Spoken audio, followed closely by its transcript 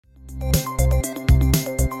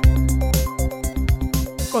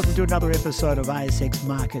Welcome to another episode of ASX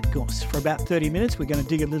Market Goss. For about 30 minutes, we're going to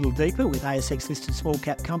dig a little deeper with ASX-listed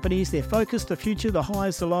small-cap companies, their focus, the future, the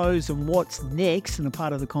highs, the lows, and what's next. And a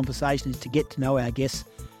part of the conversation is to get to know our guests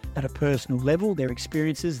at a personal level, their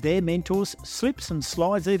experiences, their mentors, slips and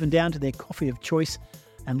slides, even down to their coffee of choice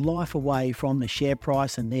and life away from the share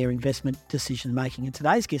price and their investment decision-making. And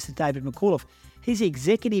today's guest is David McAuliffe. He's the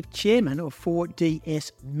Executive Chairman of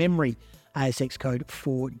 4DS Memory, ASX code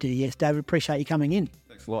 4DS. David, appreciate you coming in.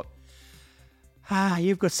 Thanks a lot.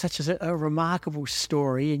 You've got such a remarkable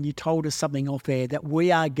story, and you told us something off air that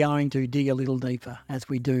we are going to dig a little deeper as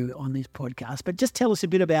we do on this podcast. But just tell us a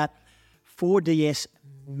bit about 4DS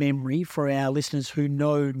Memory for our listeners who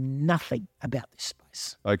know nothing about this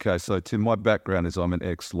space. Okay, so Tim, my background is I'm an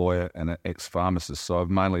ex-lawyer and an ex-pharmacist, so I've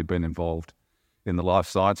mainly been involved in the life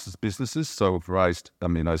sciences businesses. So we've raised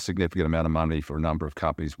a significant amount of money for a number of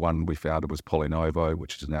companies. One we founded was Polynovo,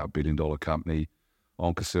 which is now a $1 billion company.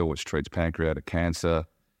 Oncosil, which treats pancreatic cancer.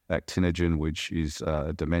 Actinogen, which is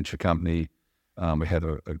a dementia company. We had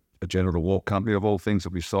a genital warp company of all things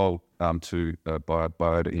that we sold to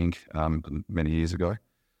Biota Inc. Many years ago.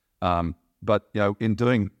 But in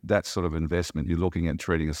doing that sort of investment, you're looking at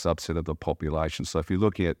treating a subset of the population. So if you're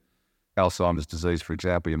looking at Alzheimer's disease, for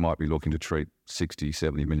example, you might be looking to treat 60,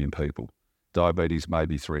 70 million people. Diabetes,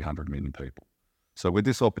 maybe 300 million people. So with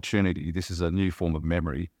this opportunity, this is a new form of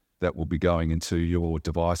memory that will be going into your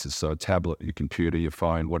devices. So a tablet, your computer, your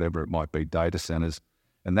phone, whatever it might be, data centers.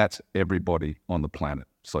 And that's everybody on the planet.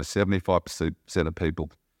 So 75% of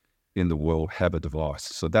people in the world have a device.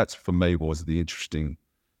 So that's, for me, was the interesting,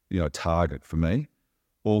 target for me.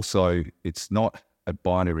 Also, it's not a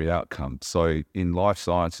binary outcome. So in life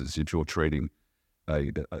sciences, if you're treating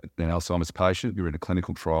an Alzheimer's patient, you're in a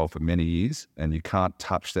clinical trial for many years and you can't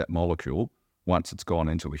touch that molecule once it's gone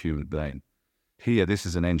into a human being. Here, this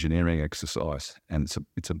is an engineering exercise and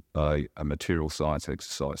it's a material science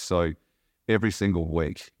exercise. So every single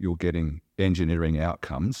week, you're getting engineering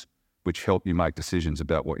outcomes which help you make decisions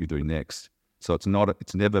about what you do next. So it's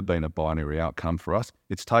never been a binary outcome for us.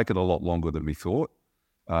 It's taken a lot longer than we thought.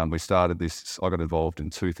 We started this, I got involved in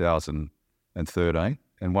 2013.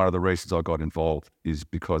 And one of the reasons I got involved is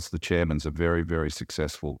because the chairman's a very, very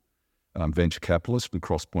successful venture capitalist with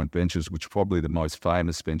CrossPoint Ventures, which is probably the most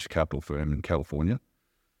famous venture capital firm in California.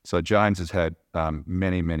 So James has had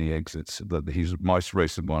many, many exits. His most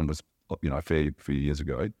recent one was, a few years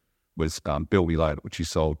ago, was Bill Related, which he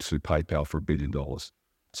sold to PayPal for $1 billion.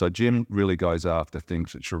 So Jim really goes after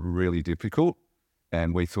things which are really difficult.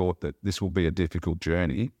 And we thought that this will be a difficult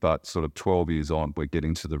journey, but sort of 12 years on, we're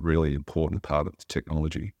getting to the really important part of the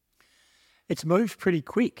technology. It's moved pretty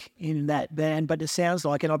quick in that band, but it sounds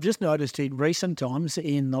like, and I've just noticed in recent times,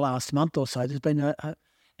 in the last month or so, there's been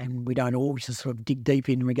and we don't always just sort of dig deep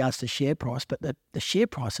in regards to share price, but the share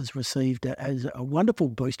price has received as a wonderful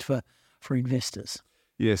boost for investors.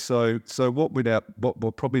 Yeah, so what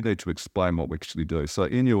we'll probably need to explain what we actually do. So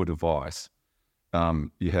in your device,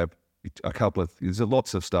 you have there's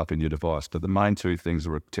lots of stuff in your device, but the main two things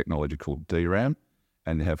are a technology called DRAM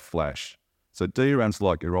and you have flash. So DRAM's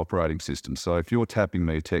like your operating system. So if you're tapping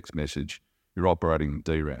me a text message, you're operating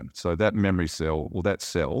DRAM. So that memory cell, or that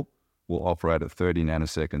cell, will operate at 30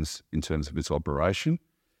 nanoseconds in terms of its operation.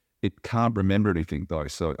 It can't remember anything though,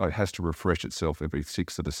 so it has to refresh itself every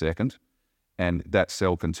 1/6 of a second. And that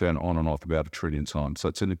cell can turn on and off about 1 trillion times. So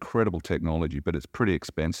it's an incredible technology, but it's pretty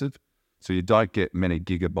expensive. So you don't get many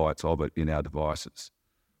gigabytes of it in our devices.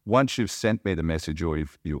 Once you've sent me the message or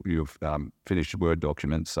you've finished a Word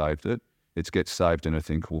document, saved it, it gets saved in a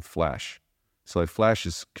thing called flash. So flash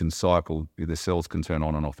can cycle, the cells can turn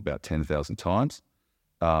on and off about 10,000 times.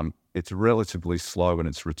 It's relatively slow in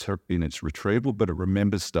its retrieval, but it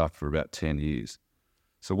remembers stuff for about 10 years.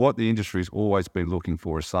 So what the industry's always been looking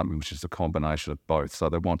for is something which is a combination of both. So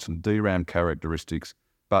they want some DRAM characteristics,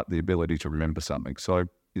 but the ability to remember something. So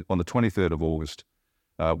on the 23rd of August,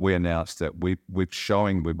 we announced that we've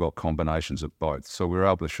got combinations of both. So we're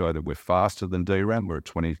able to show that we're faster than DRAM. We're at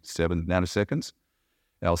 27 nanoseconds.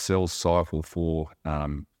 Our cells cycle for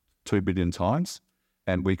 2 billion times,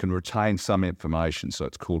 and we can retain some information. So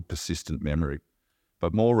it's called persistent memory.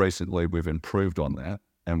 But more recently, we've improved on that,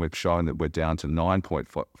 and we've shown that we're down to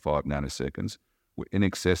 9.5 nanoseconds. We're in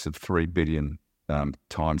excess of 3 billion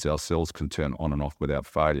times our cells can turn on and off without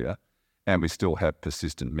failure. And we still have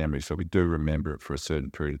persistent memory, so we do remember it for a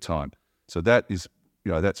certain period of time. So that is,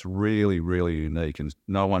 that's really, really unique, and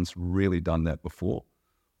no one's really done that before.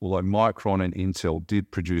 Although Micron and Intel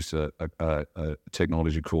did produce a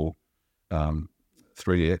technology called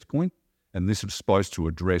 3D X-Point, and this is supposed to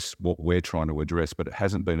address what we're trying to address, but it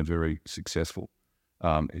hasn't been very successful.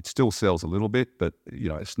 It still sells a little bit, but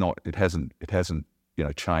it hasn't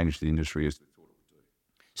changed the industry as they thought it would do.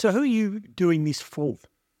 So who are you doing this for?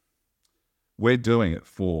 We're doing it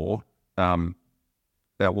for,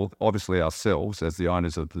 obviously ourselves as the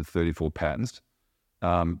owners of the 34 patents,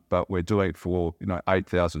 but we're doing it for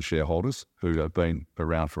 8,000 shareholders who have been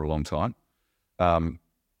around for a long time.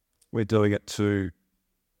 We're doing it to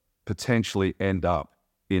potentially end up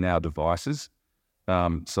in our devices.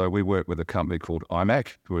 So we work with a company called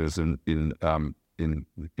IMAC, who is in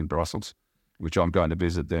Brussels, which I'm going to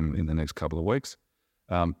visit them in the next couple of weeks.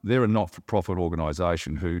 They're a not-for-profit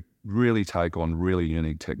organisation who really take on really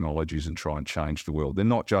unique technologies and try and change the world. They're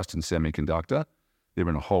not just in semiconductor. They're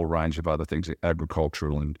in a whole range of other things,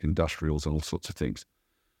 agricultural and industrials and all sorts of things.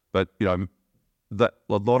 But, that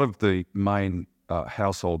a lot of the main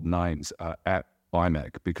household names are at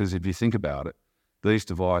IMAC, because if you think about it, these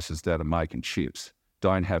devices that are making chips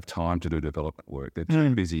don't have time to do development work. They're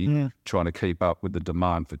too busy trying to keep up with the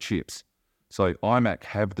demand for chips. So IMAC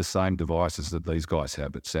have the same devices that these guys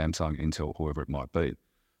have at Samsung, Intel, whoever it might be.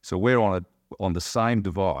 So we're on the same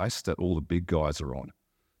device that all the big guys are on.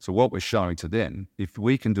 So what we're showing to them, if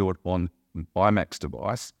we can do it on IMAC's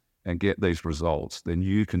device and get these results, then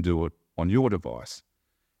you can do it on your device.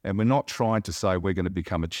 And we're not trying to say we're going to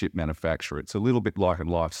become a chip manufacturer. It's a little bit like in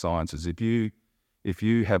life sciences. If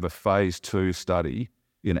you have a phase 2 study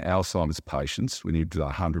in Alzheimer's patients, when you do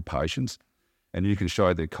 100 patients, and you can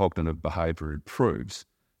show their cognitive behaviour improves,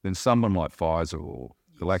 then someone like Pfizer or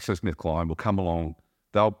GlaxoSmithKline will come along,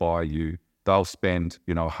 they'll buy you, they'll spend,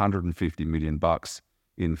 $150 million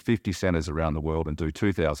in 50 centres around the world and do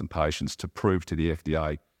 2,000 patients to prove to the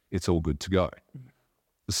FDA it's all good to go.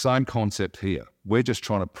 The same concept here. We're just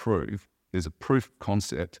trying to prove there's a proof of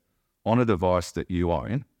concept on a device that you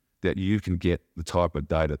own that you can get the type of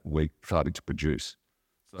data that we're starting to produce.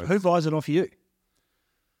 So who buys it off you?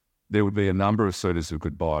 There would be a number of suitors who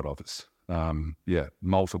could buy it off us.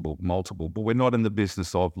 Multiple. But we're not in the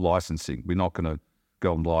business of licensing. We're not going to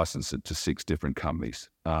go and license it to 6 different companies.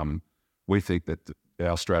 We think that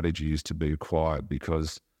our strategy is to be acquired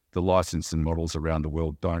because the licensing models around the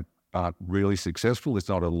world aren't really successful. There's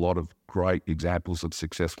not a lot of great examples of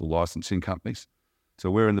successful licensing companies. So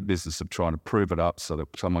we're in the business of trying to prove it up so that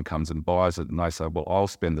someone comes and buys it and they say, well, I'll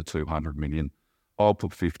spend the $200 million. I'll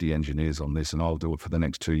put 50 engineers on this and I'll do it for the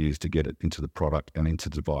next 2 years to get it into the product and into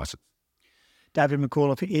devices. David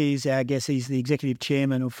McAuliffe is our guest. He's the Executive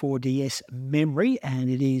Chairman of 4DS Memory, and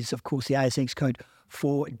it is, of course, the ASX code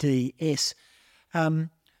 4DS.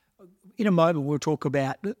 In a moment, we'll talk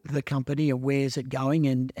about the company and where's it going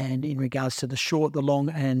and in regards to the short, the long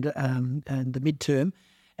and the midterm,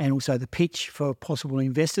 and also the pitch for possible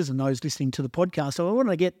investors and those listening to the podcast. So I want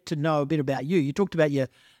to get to know a bit about you. You talked about your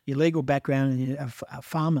legal background and a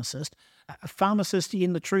pharmacist. A pharmacist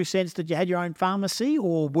in the true sense that you had your own pharmacy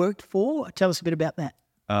or worked for? Tell us a bit about that.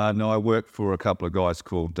 No, I worked for a couple of guys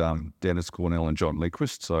called Dennis Cornell and John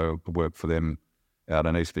Liquist. So I worked for them out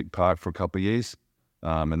in East Vic Park for a couple of years,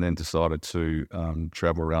 and then decided to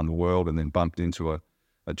travel around the world, and then bumped into a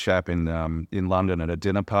chap in London at a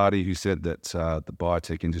dinner party who said that the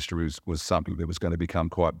biotech industry was something that was going to become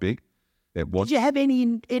quite big. Did you have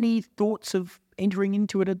any thoughts of entering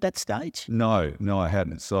into it at that stage? No, I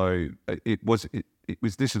hadn't. So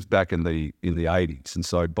this was back in the 80s, and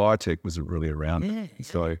so biotech wasn't really around. Yeah.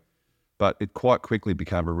 So, but it quite quickly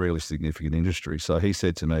became a really significant industry. So he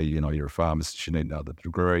said to me, you're a pharmacist, you need another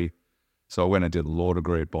degree. So I went and did a law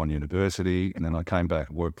degree at Bond University, and then I came back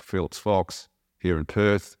and worked for Phillips Fox here in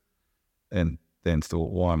Perth, and then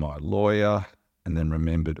thought, why am I a lawyer? And then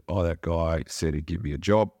remembered, that guy said he'd give me a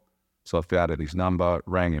job. So I found out his number,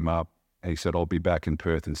 rang him up. He said, I'll be back in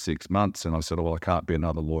Perth in 6 months. And I said, well, I can't be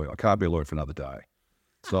another lawyer. I can't be a lawyer for another day.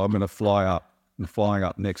 So I'm going to fly up. I'm flying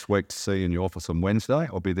up next week to see you in your office on Wednesday.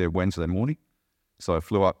 I'll be there Wednesday morning. So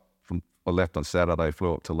I left on Saturday,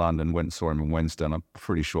 flew up to London, went and saw him on Wednesday. And I'm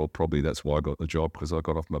pretty sure probably that's why I got the job, because I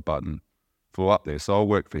got off my butt and flew up there. So I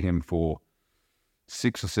worked for him for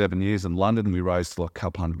 6 or 7 years in London. We raised like a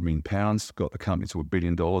couple $100 million, got the company to $1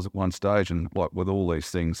 billion at one stage. And like with all these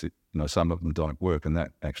things, some of them don't work, and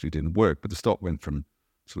that actually didn't work. But the stock went from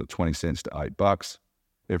sort of 20 cents to $8.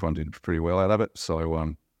 Everyone did pretty well out of it.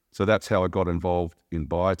 So that's how I got involved in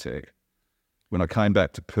biotech. When I came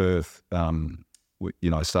back to Perth,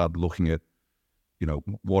 I started looking at,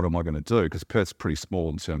 what am I going to do? Because Perth's pretty small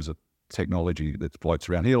in terms of technology that floats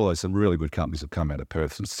around here. Although some really good companies have come out of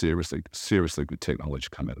Perth, some seriously good technology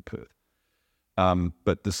come out of Perth.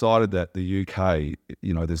 But decided that the UK,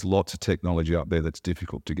 there's lots of technology up there that's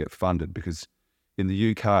difficult to get funded, because in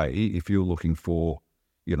the UK, if you're looking for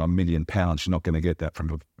 £1 million. You're not going to get that from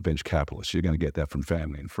a venture capitalist. You're going to get that from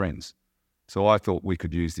family and friends. So I thought we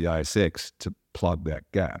could use the ASX to plug that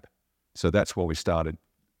gap. So that's why we started,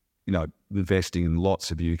 investing in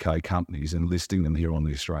lots of UK companies and listing them here on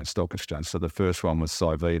the Australian Stock Exchange. So the first one was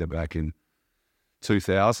Cyvita back in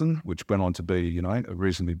 2000, which went on to be, a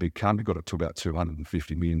reasonably big company, got it to about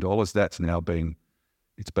 $250 million. That's now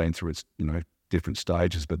it's been through its, different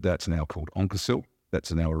stages, but that's now called Oncosil.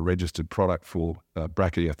 That's now a registered product for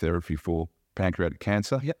brachytherapy for pancreatic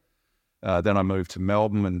cancer. Yep. Then I moved to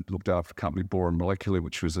Melbourne and looked after a company, Bora Molecular,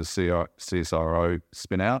 which was a CSIRO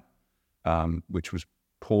spin-out, which was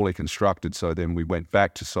poorly constructed. So then we went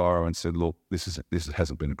back to CSIRO and said, look, this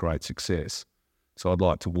hasn't been a great success. So I'd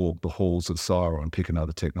like to walk the halls of CSIRO and pick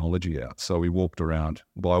another technology out. So I walked around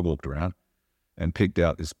and picked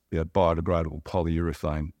out this biodegradable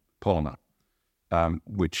polyurethane polymer,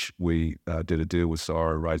 which we did a deal with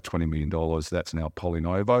CSIRO, raised $20 million. That's now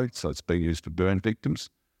Polynovo. So it's being used for burn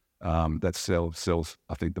victims. That sells,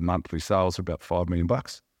 I think the monthly sales are about $5 million.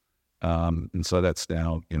 And so that's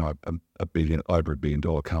now, over $1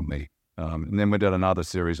 billion company. And then we did another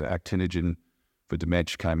series of actinogen for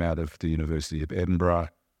dementia, came out of the University of Edinburgh,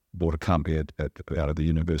 bought a company out of the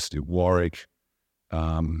University of Warwick.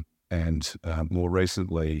 And more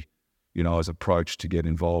recently, I was approached to get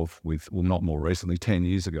involved with, well, not more recently, 10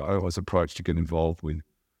 years ago, I was approached to get involved with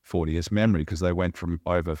 40S Memory because they went from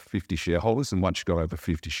over 50 shareholders. And once you got over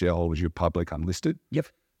 50 shareholders, you're public unlisted. Yep.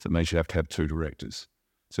 So it means you have to have 2 directors.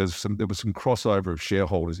 So there was some crossover of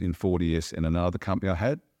shareholders in 40S and another company I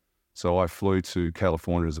had. So I flew to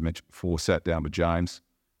California, as I mentioned before, sat down with James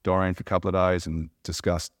Dorian for a couple of days and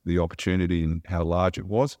discussed the opportunity and how large it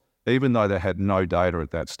was, even though they had no data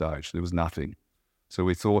at that stage. There was nothing. So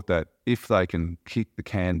we thought that if they can kick the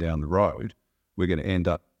can down the road, we're going to end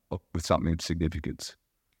up with something of significance.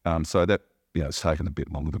 So that, it's taken a bit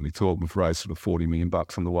longer than we thought. We've raised sort of $40 million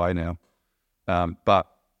on the way now. But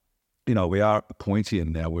we are at the point here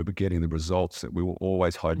now where we're getting the results that we were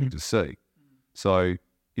always hoping to see. So,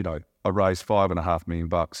 I raised $5.5 million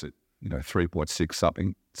at, 3.6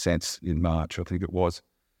 something cents in March, I think it was,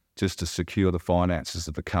 just to secure the finances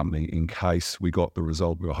of the company in case we got the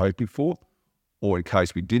result we were hoping for, or in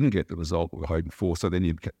case we didn't get the result we were hoping for. So then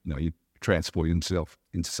you transport yourself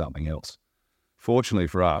into something else. Fortunately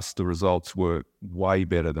for us, the results were way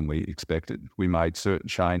better than we expected. We made certain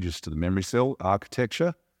changes to the memory cell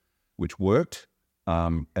architecture, which worked,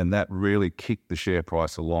 and that really kicked the share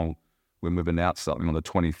price along when we've announced something on the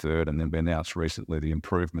 23rd, and then we announced recently the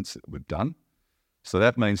improvements that we've done. So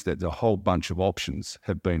that means that a whole bunch of options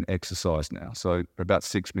have been exercised now. So about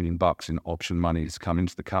 $6 million in option money has come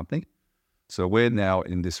into the company. So we're now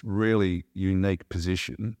in this really unique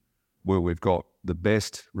position where we've got the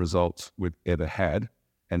best results we've ever had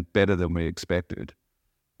and better than we expected.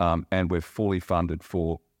 And we're fully funded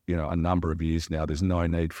for a number of years now. There's no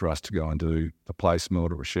need for us to go and do a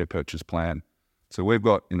placement or a share purchase plan. So we've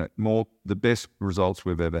got the best results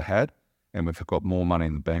we've ever had, and we've got more money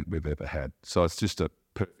in the bank we've ever had. So it's just a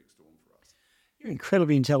perfect storm for us. You're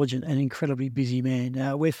incredibly intelligent and incredibly busy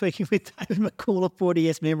man. We're speaking with David McAuliffe,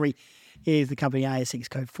 40S Memory. Here's the company ASX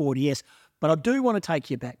code 40S. But I do want to take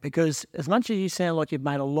you back because as much as you sound like you've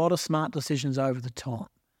made a lot of smart decisions over the time,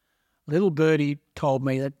 little birdie told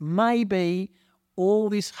me that maybe all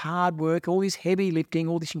this hard work, all this heavy lifting,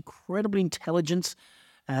 all this incredible intelligence,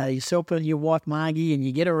 yourself and your wife Margie, and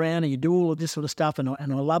you get around and you do all of this sort of stuff, and I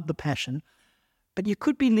love the passion, but you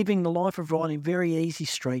could be living the life of riding very easy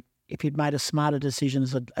street if you'd made a smarter decision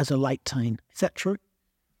as a late teen. Is that true?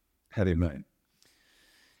 How do you mean?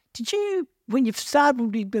 Did you, when you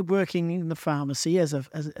started working in the pharmacy as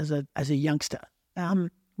a youngster,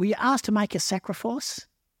 were you asked to make a sacrifice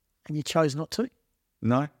and you chose not to?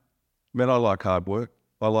 No. I like hard work.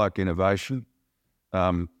 I like innovation. I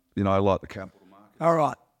like the capital markets. All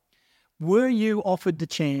right. Were you offered the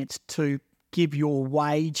chance to give your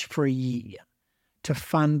wage for a year to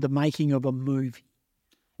fund the making of a movie?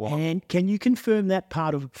 What? And can you confirm that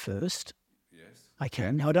part of it first? Yes.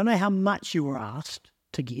 Okay. Now, I don't know how much you were asked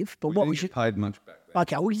to give, but what was you paid much back then?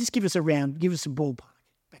 Okay, well, just give us a ballpark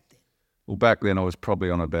back then. Well, back then I was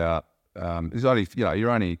probably on about. It's only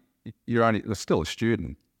you're still a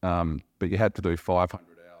student, but you had to do 500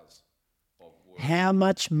 hours of work. How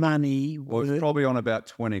much money Well, it was probably on about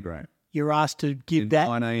 20 grand. You're asked to give in that?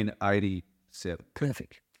 1987.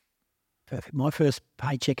 Perfect. My first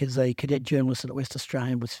paycheck as a cadet journalist at the West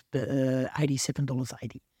Australian was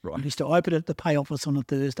 $87.80. Right. You used to open it at the pay office on a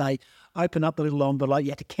Thursday, open up the little envelope, you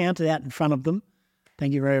had to count it out in front of them.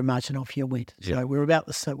 Thank you very much, and off you went. Yeah. So we're about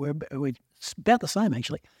the same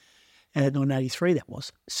actually. 1983 that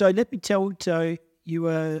was. So let me tell you, you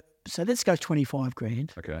were, so let's go 25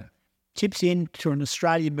 grand. Okay. Chips in to an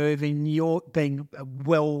Australian move, and you're being a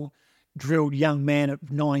well-drilled young man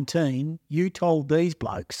at 19, you told these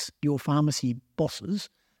blokes, your pharmacy bosses,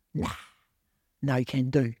 no can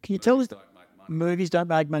do. Can you tell us? Movies don't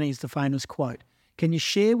make money is the famous quote. Can you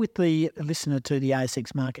share with the listener to the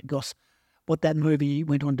ASX market, Goss, what that movie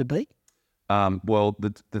went on to be? Well,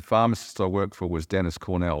 the pharmacist I worked for was Dennis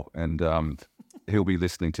Cornell, and he'll be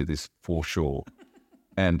listening to this for sure.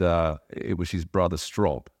 And it was his brother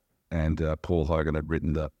Strop, and Paul Hogan had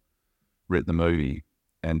written the movie.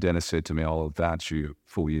 And Dennis said to me, "I'll advance you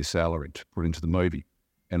full year salary to put into the movie,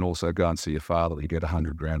 and also go and see your father. You get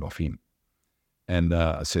 100 grand off him." And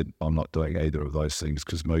I said, "I'm not doing either of those things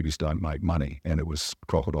because movies don't make money." And it was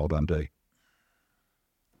Crocodile Dundee.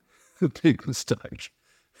 A big mistake.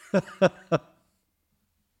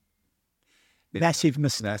 Massive mistake. Massive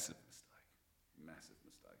mistake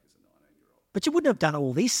as a 19-year-old. But you wouldn't have done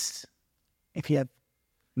all this if you had...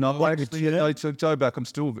 No, actually, to go back, I'm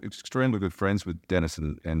still extremely good friends with Dennis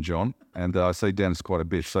and John, and I see Dennis quite a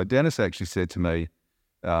bit. So Dennis actually said to me,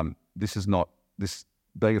 being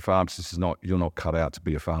a pharmacist is not, you're not cut out to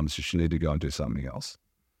be a pharmacist, you need to go and do something else.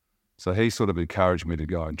 So he sort of encouraged me to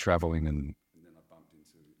go and travelling, and then I bumped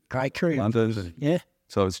into Great career. London. Yeah.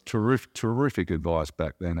 So it was terrific advice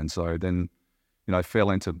back then. And so then, fell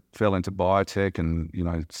into biotech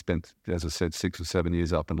and, spent, as I said, 6 or 7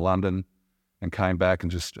 years up in London and came back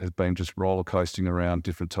and just has been just roller coasting around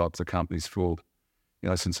different types of companies for,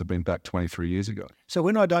 since I've been back 23 years ago. So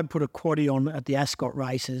when I don't put a quaddie on at the Ascot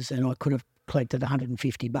races and I could have collected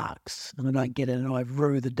 $150 and I don't get it and I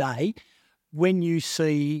rue the day, when you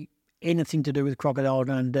see anything to do with Crocodile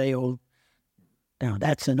Dundee or,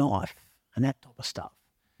 that's a knife and that type of stuff.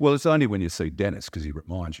 Well, it's only when you see Dennis because he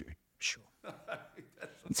reminds you. Sure.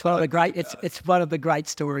 It's one of the great. It's one of the great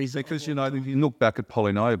stories. Because you look back at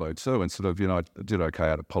Polynovo too, and sort of I did okay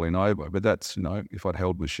out of Polynovo, but that's if I'd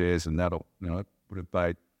held my shares and that would have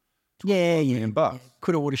paid $1 million.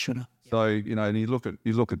 Coulda, woulda, shoulda. So and you look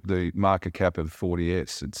at the market cap of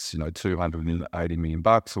 40S, it's $280 million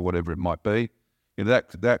or whatever it might be.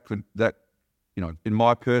 That could in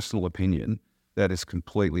my personal opinion, that is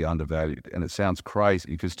completely undervalued, and it sounds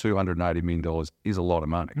crazy because $280 million is a lot of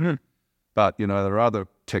money. Mm. But, there are other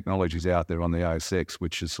technologies out there on the ASX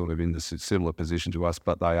which is sort of in this similar position to us,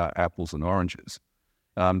 but they are apples and oranges.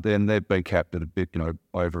 Then they've been capped at a bit,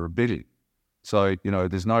 over $1 billion. So,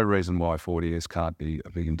 there's no reason why 40S can't be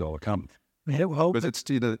 $1 billion company. Yeah, well, because it's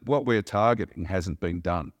what we're targeting hasn't been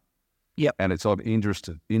done. Yep. And it's of interest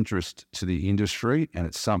to the industry, and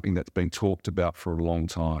it's something that's been talked about for a long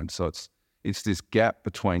time. So it's this gap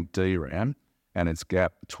between DRAM and its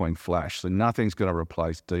gap between flash. So nothing's going to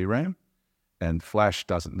replace DRAM. And flash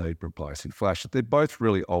doesn't need replacing. Flash, they're both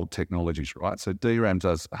really old technologies, right? So DRAM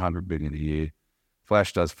does $100 billion a year,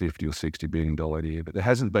 flash does $50 or $60 billion a year, but there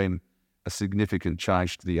hasn't been a significant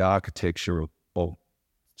change to the architecture of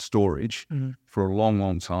storage for a long,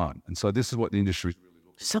 long time. And so this is what the industry really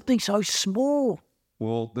looks something so small.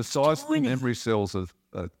 Well, the size of the memory cells are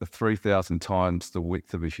 3,000 times the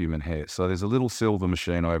width of a human hair. So there's a little silver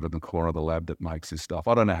machine over in the corner of the lab that makes this stuff.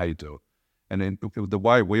 I don't know how you do it. And then the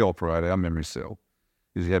way we operate our memory cell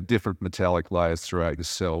is you have different metallic layers throughout the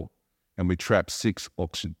cell, and we trap 6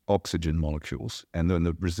 oxygen molecules. And then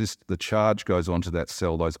the charge goes onto that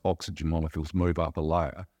cell, those oxygen molecules move up a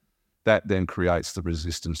layer. That then creates the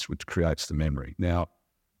resistance, which creates the memory. Now,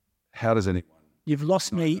 how does anyone... You've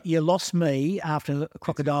lost me. You lost me after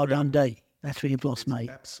Crocodile Dundee. That's where you've lost me.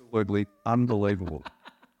 Absolutely unbelievable.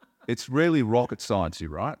 It's really rocket science,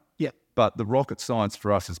 right? Yeah. But the rocket science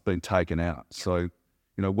for us has been taken out. So,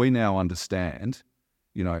 we now understand,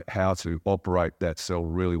 how to operate that cell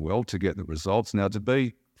really well to get the results. Now, to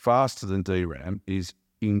be faster than DRAM is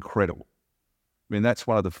incredible. I mean, that's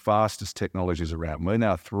one of the fastest technologies around. We're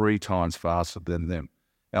now 3 times faster than them.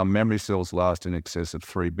 Our memory cells last in excess of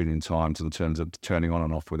 3 billion times in terms of turning on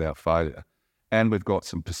and off without failure. And we've got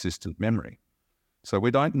some persistent memory. So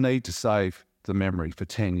we don't need to save the memory for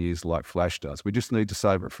 10 years like flash does. We just need to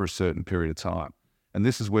save it for a certain period of time. And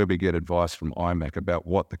this is where we get advice from IMAC about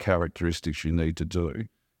what the characteristics you need to do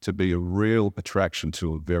to be a real attraction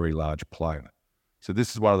to a very large player. So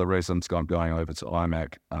this is one of the reasons I'm going over to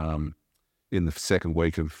IMAC in the second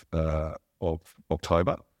week of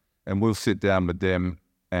October, and we'll sit down with them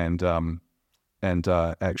and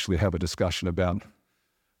actually have a discussion about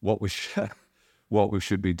what we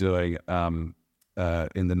should be doing in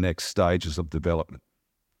the next stages of development.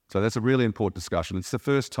 So that's a really important discussion. It's the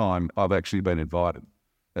first time I've actually been invited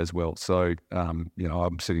as well. So, I'm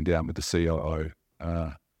sitting down with the COO when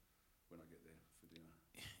I get there for dinner.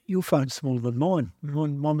 Your phone's smaller than mine.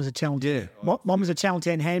 Mine was a Channel 10. Mine was a Channel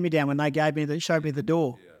 10 hand-me-down when they showed me the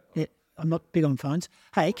door. Yeah, I'm not big on phones.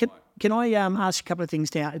 Hey, can I ask a couple of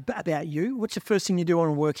things now about you? What's the first thing you do on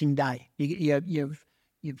a working day? You've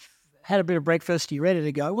had a bit of breakfast, you're ready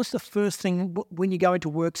to go. What's the first thing when you go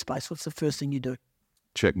into workspace? What's the first thing you do?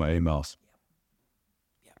 Check my emails.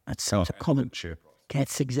 Yeah, that's such a common. Share price.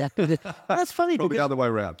 That's exactly. That's funny. Probably the other way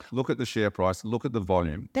around. Look at the share price. Look at the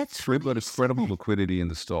volume. We've got incredible liquidity in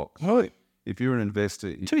the stock. Right. If you're an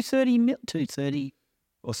investor, 230.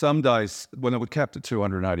 Well, some days, when it was capped at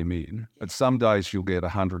 280 million, at some days you'll get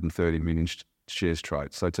 130 million shares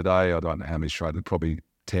trade. So today, I don't know how many traded, probably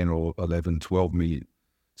 10 or 11, 12 million.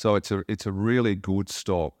 So it's a really good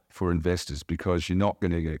stock for investors because you're not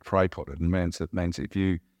going to get prey potted. It means if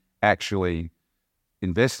you actually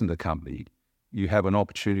invest in the company, you have an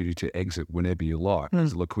opportunity to exit whenever you like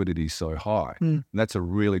because the liquidity is so high. And that's a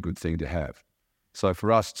really good thing to have. So for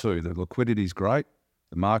us too, the liquidity is great.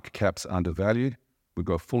 The market cap's undervalued. We've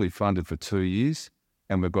got fully funded for 2 years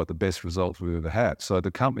and we've got the best results we've ever had. So the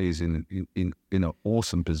company is in an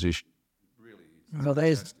awesome position. Really is. Well,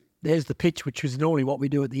 there's the pitch, which is normally what we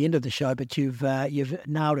do at the end of the show, but you've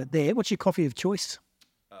nailed it there. What's your coffee of choice?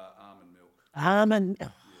 Almond milk. Almond. Yeah.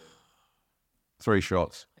 3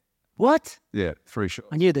 shots. What? Yeah, 3 shots.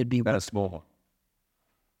 I knew there'd be And one. a small one.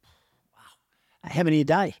 Wow. How many a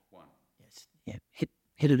day? 1. Yes. Yeah.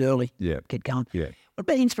 Hit it early. Yeah. Get going. Yeah. What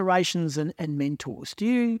about inspirations and mentors? Do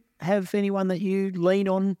you have anyone that you lean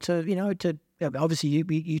on to, obviously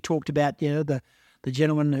you talked about, the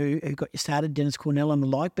gentleman who got you started, Dennis Cornell and the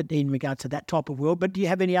like, but in regards to that type of world, but do you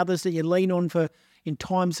have any others that you lean on for in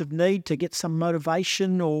times of need to get some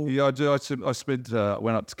motivation or? Yeah, I do. I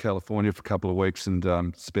went up to California for a couple of weeks and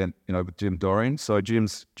spent, with Jim Dorian. So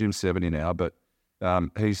Jim's 70 now, but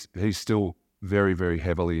he's still very, very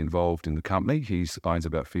heavily involved in the company. He owns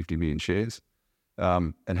about 50 million shares.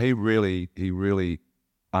 And he really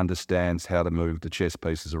understands how to move the chess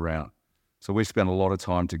pieces around. So we spent a lot of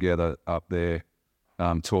time together up there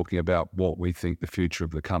talking about what we think the future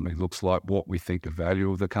of the company looks like, what we think the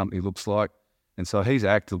value of the company looks like. And so he's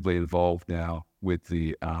actively involved now with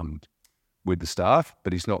the staff,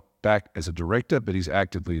 but he's not back as a director, but he's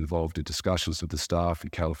actively involved in discussions with the staff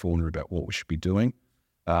in California about what we should be doing.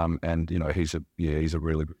 And he's a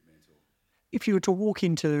really good mentor. If you were to walk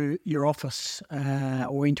into your office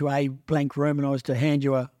or into a blank room and I was to hand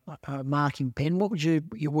you a marking pen, what would your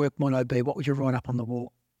work motto be? What would you write up on the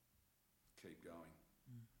wall? Keep going.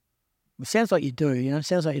 It sounds like you do, It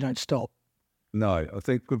sounds like you don't stop. No, I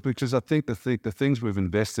think the things we've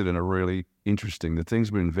invested in are really interesting. The things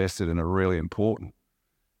we've invested in are really important.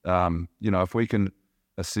 If we can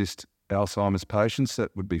assist Alzheimer's patients,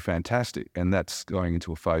 that would be fantastic. And that's going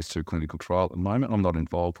into a phase 2 clinical trial at the moment. I'm not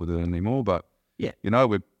involved with it anymore, but yeah,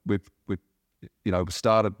 we've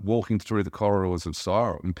started walking through the corridors of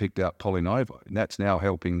Syrup and picked out Polynova, and that's now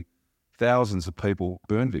helping thousands of people,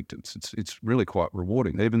 burn victims. It's really quite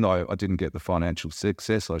rewarding. Even though I didn't get the financial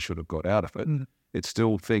success I should have got out of it, it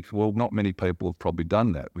still thinks, well, not many people have probably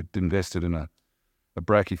done that. We've invested in a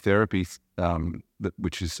brachytherapy,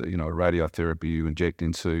 which is a radiotherapy you inject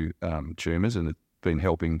into tumours, and it's been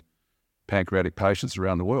helping pancreatic patients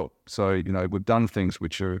around the world. So we've done things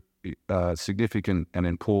which are significant and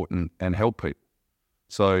important and help people.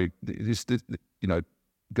 So this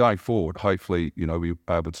going forward, hopefully, we're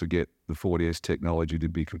able to get the 40S technology to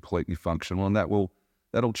be completely functional, and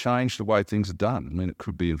that'll change the way things are done. I mean, it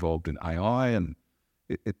could be involved in AI, and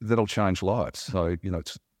that'll change lives. So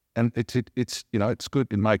it's good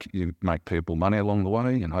to make people money along the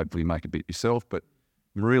way, and hopefully make a bit yourself. But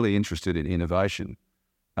I'm really interested in innovation,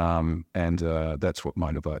 and that's what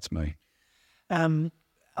motivates me.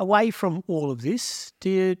 Away from all of this, do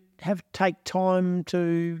you take time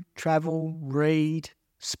to travel, read,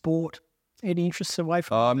 sport? Any interests away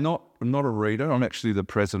from? I'm not a reader. I'm actually the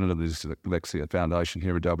president of the Dyslexia Foundation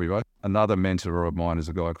here at WA. Another mentor of mine is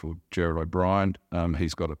a guy called Jared O'Brien.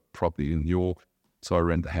 He's got a property in York, so I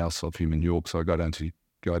rent the house of him in York. So I go down to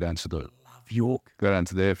Love York. Go down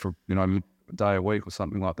to there for a day a week or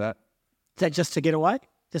something like that. Is that just to get away?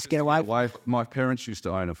 Just get away. My parents used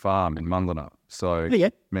to own a farm in Mundana, so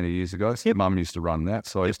many years ago. So Mum used to run that,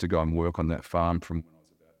 so I used to go and work on that farm from when I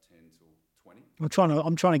was about 10 till 20.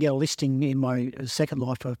 I'm trying to get a listing in my second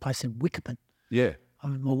life for a place in Wickerman. Yeah, I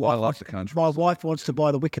love the country. My wife wants to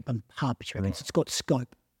buy the Wickerman hub. She reckons it's got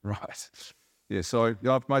scope. Right. Yeah. So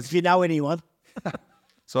I've made. If you know anyone.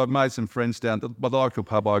 So I've made some friends down. The local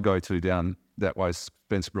pub I go to down that way is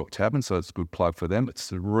Spencer Brook Tavern, so it's a good plug for them.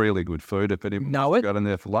 It's a really good food. If anyone wants to go down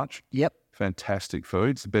there for lunch. Yep. Fantastic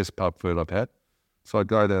food. It's the best pub food I've had. So I'd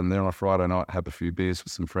go down there on a Friday night, have a few beers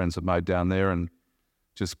with some friends I've made down there, and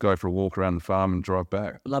just go for a walk around the farm and drive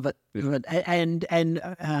back. Love it. Yeah.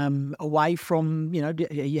 And away from, do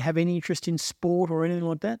you have any interest in sport or anything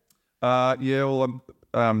like that? I do.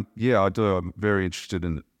 I'm very interested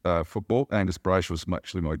in football. Angus Brayshaw was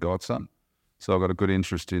actually my godson. So I've got a good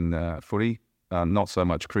interest in footy. Not so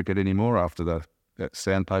much cricket anymore after that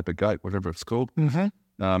sandpaper gate, whatever it's called. Mm-hmm.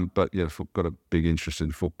 But got a big interest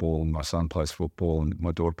in football, and my son plays football and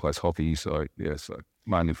my daughter plays hockey. So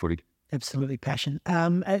mainly footy. Absolutely passion.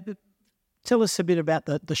 Tell us a bit about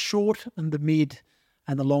the short and the mid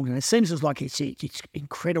and the long term. It seems like it's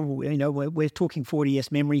incredible. We're talking 40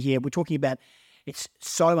 years memory here. We're talking about it's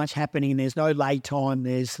so much happening. There's no lay time.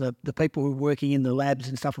 There's the people who are working in the labs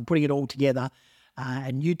and stuff and putting it all together.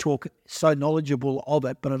 And you talk so knowledgeable of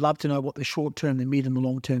it, but I'd love to know what the short term, the mid and the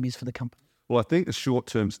long term is for the company. Well, I think the short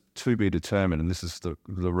term's to be determined, and this is the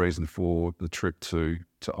reason for the trip to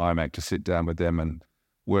IMAC, to sit down with them and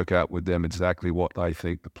work out with them exactly what they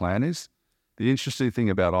think the plan is. The interesting thing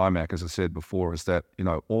about IMAC, as I said before, is that,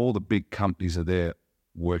 all the big companies are there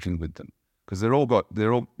working with them because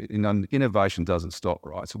innovation doesn't stop,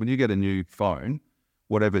 right? So when you get a new phone,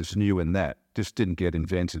 whatever's new in that just didn't get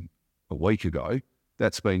invented a week ago.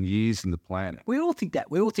 That's been years in the planning. We all think that.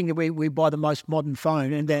 We all think that we buy the most modern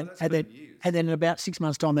phone, and then in about 6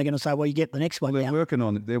 months' time they're going to say, "Well, you get the next one."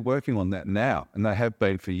 They're working on that now, and they have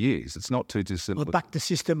been for years. It's not too dissimilar. Well, buck the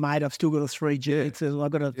system, mate. I've still got a 3G. I've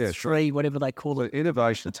got a 3, sure. Whatever they call it.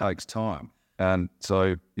 Innovation takes time, and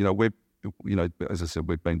so as I said,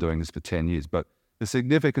 we've been doing this for 10 years. But the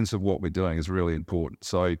significance of what we're doing is really important.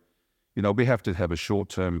 So, we have to have a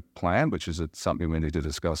short-term plan, which is something we need to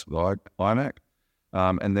discuss with IMAC.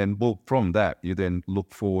 And then from that, you then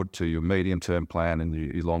look forward to your medium-term plan and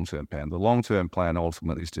your long-term plan. The long-term plan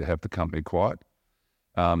ultimately is to have the company quiet.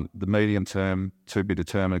 The medium-term to be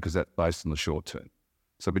determined because that's based on the short-term.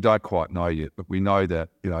 So we don't quite know yet, but we know that,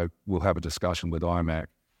 we'll have a discussion with IMAC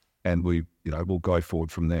and we'll go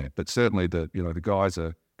forward from there. But certainly the guys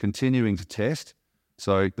are continuing to test.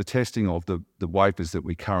 So the testing of the wafers that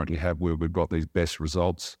we currently have where we've got these best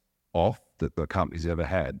results off that the company's ever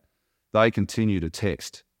had, they continue to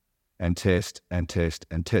test and test and test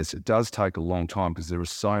and test. It does take a long time because there are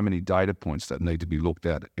so many data points that need to be looked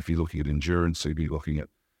at. If you're looking at endurance, you'll be looking at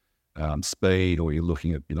speed, or you're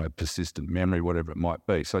looking at persistent memory, whatever it might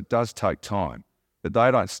be. So it does take time, but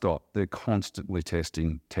they don't stop. They're constantly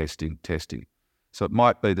testing. So it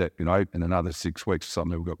might be that in another 6 weeks or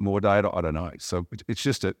something we've got more data. I don't know. So it's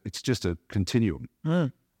just a continuum.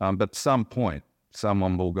 But at some point,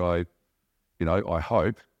 someone will go. I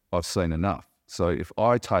hope I've seen enough. So if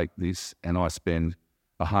I take this and I spend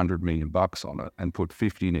 $100 million on it and put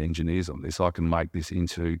 15 engineers on this, I can make this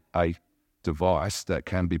into a device that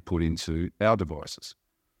can be put into our devices.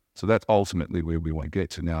 So that's ultimately where we want to get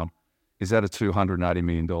to. Now, is that a $280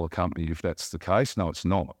 million company if that's the case? No, it's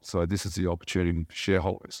not. So this is the opportunity for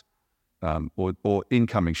shareholders or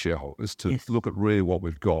incoming shareholders to look at really what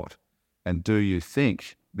we've got. And do you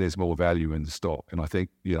think there's more value in the stock? And I think,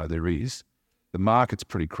 there is. The market's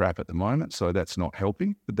pretty crap at the moment, so that's not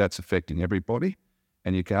helping, but that's affecting everybody,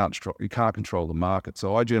 and you can't control the market.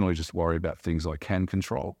 So I generally just worry about things I can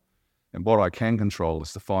control, and what I can control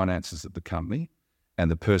is the finances of the company and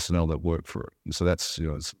the personnel that work for it. And so that's the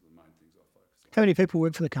main things I focus on. How many people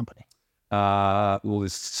work for the company?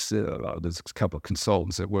 There's a couple of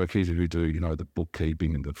consultants that work here who do the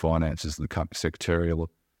bookkeeping and the finances and the company secretarial.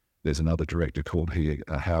 There's another director called here,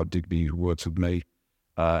 Howard Digby, who works with me,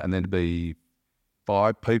 and then be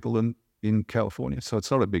 5 people in California. So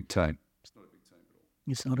it's not a big team.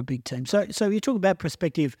 It's not a big team. So you talk about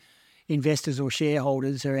prospective investors or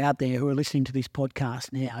shareholders who are out there who are listening to this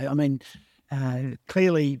podcast now. I mean,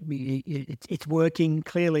 clearly it's working.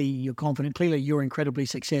 Clearly you're confident. Clearly you're incredibly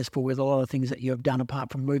successful with a lot of things that you have done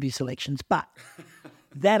apart from movie selections. But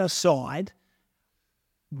that aside,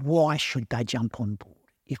 why should they jump on board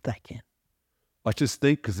if they can? I just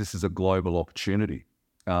think because this is a global opportunity.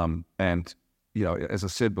 And as I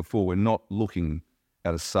said before, we're not looking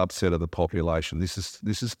at a subset of the population. This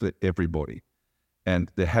is for everybody. And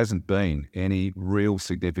there hasn't been any real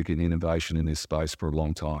significant innovation in this space for a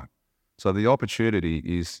long time. So the opportunity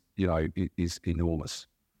is enormous.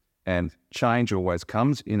 And change always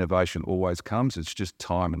comes, innovation always comes. It's just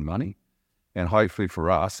time and money. And hopefully for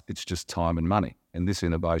us, it's just time and money. And this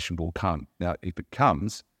innovation will come. Now, if it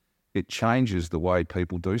comes, it changes the way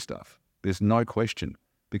people do stuff. There's no question.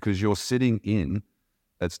 Because you're sitting in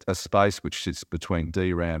a space which sits between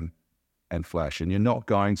DRAM and flash, and you're not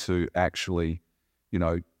going to actually,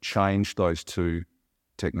 change those two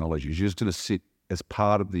technologies. You're just going to sit as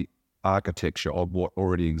part of the architecture of what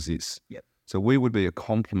already exists. Yep. So we would be a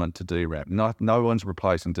complement to DRAM. No one's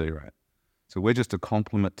replacing DRAM. So we're just a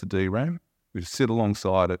complement to DRAM. We just sit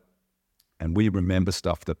alongside it and we remember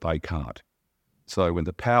stuff that they can't. So when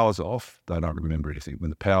the power's off, they don't remember anything. When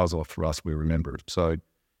the power's off for us, we remember it. So,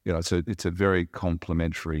 it's a very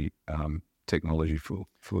complementary technology for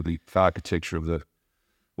the architecture of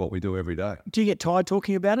what we do every day. Do you get tired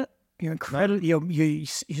talking about it? You're incredible.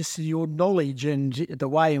 Your knowledge and the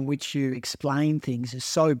way in which you explain things is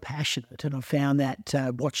so passionate, and I found that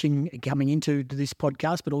coming into this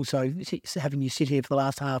podcast, but also having you sit here for the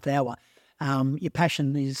last half hour, your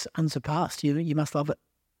passion is unsurpassed. You must love it.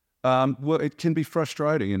 Well, it can be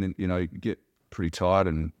frustrating, and you get pretty tired.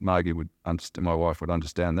 And Margie my wife would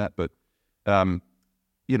understand that. But I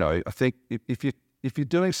think if you're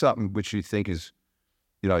doing something which you think is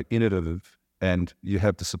innovative, and you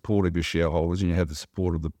have the support of your shareholders and you have the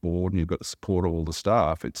support of the board and you've got the support of all the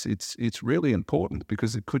staff, it's really important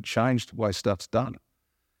because it could change the way stuff's done.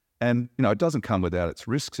 And, it doesn't come without its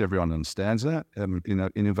risks. Everyone understands that.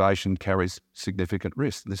 Innovation carries significant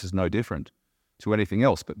risk. This is no different to anything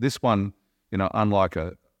else. But this one, unlike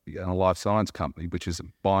a life science company, which is a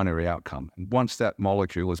binary outcome, and once that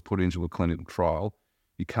molecule is put into a clinical trial,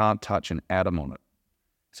 you can't touch an atom on it.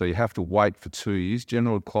 So you have to wait for 2 years.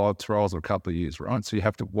 General trials are a couple of years, right? So you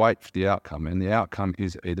have to wait for the outcome, and the outcome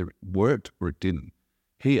is either it worked or it didn't.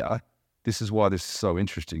 Here, this is why this is so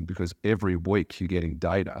interesting, because every week you're getting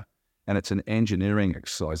data, and it's an engineering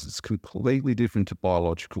exercise. It's completely different to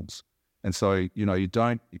biologicals, and so you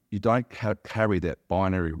don't carry that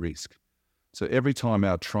binary risk. So every time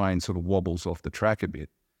our train sort of wobbles off the track a bit,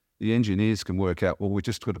 the engineers can work out, well, we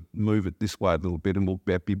just got to move it this way a little bit, and we'll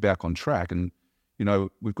be back on track. And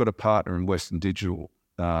we've got a partner in Western Digital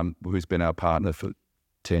who's been our partner for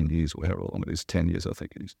 10 years, or however long it is, 10 years, I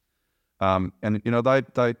think it is. And they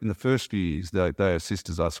in the first few years, they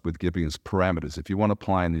assisted us with giving us parameters. If you want to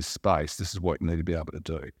play in this space, this is what you need to be able to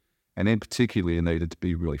do. And in particular, you need it to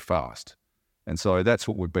be really fast. And so that's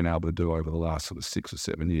what we've been able to do over the last sort of 6 or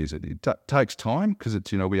 7 years. It takes time because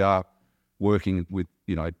it's, we are working with,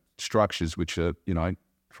 structures which are,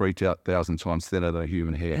 3,000 times thinner than a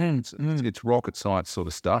human hair. It's rocket science sort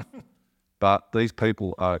of stuff. But these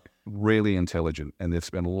people are really intelligent, and they've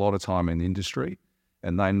spent a lot of time in the industry,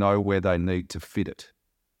 and they know where they need to fit it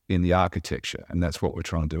in the architecture. And that's what we're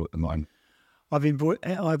trying to do at the moment. I've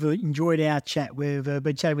enjoyed our chat. We've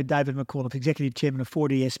been chatting with David McAuliffe, Executive Chairman of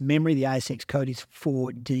 4DS Memory. The ASX code is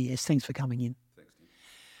 4DS. Thanks for coming in.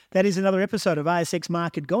 That is another episode of ASX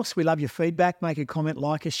Market Goss. We love your feedback. Make a comment,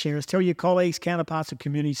 like us, share us. Tell your colleagues, counterparts of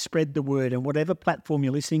community, spread the word. And whatever platform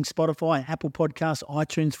you're listening, Spotify, Apple Podcasts,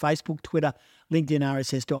 iTunes, Facebook, Twitter, LinkedIn,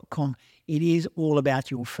 RSS.com. It is all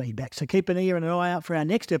about your feedback. So keep an ear and an eye out for our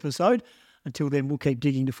next episode. Until then, we'll keep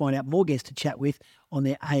digging to find out more guests to chat with on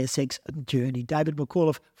their ASX journey. David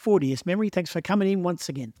McAuliffe, 4DS Memory. Thanks for coming in once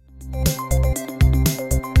again.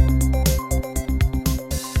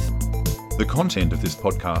 The content of this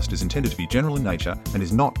podcast is intended to be general in nature and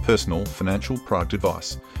is not personal financial product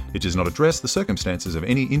advice. It does not address the circumstances of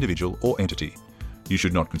any individual or entity. You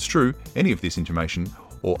should not construe any of this information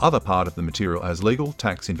or other part of the material as legal,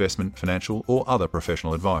 tax, investment, financial, or other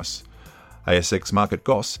professional advice. ASX Market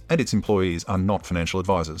Goss and its employees are not financial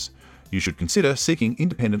advisors. You should consider seeking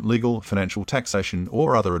independent legal, financial, taxation,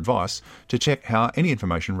 or other advice to check how any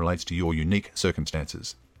information relates to your unique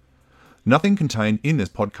circumstances. Nothing contained in this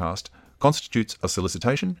podcast constitutes a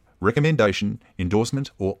solicitation, recommendation,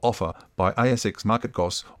 endorsement, or offer by ASX Market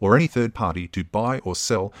Goss or any third party to buy or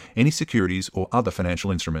sell any securities or other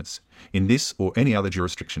financial instruments in this or any other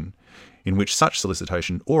jurisdiction in which such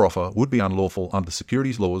solicitation or offer would be unlawful under the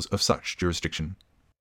securities laws of such jurisdiction.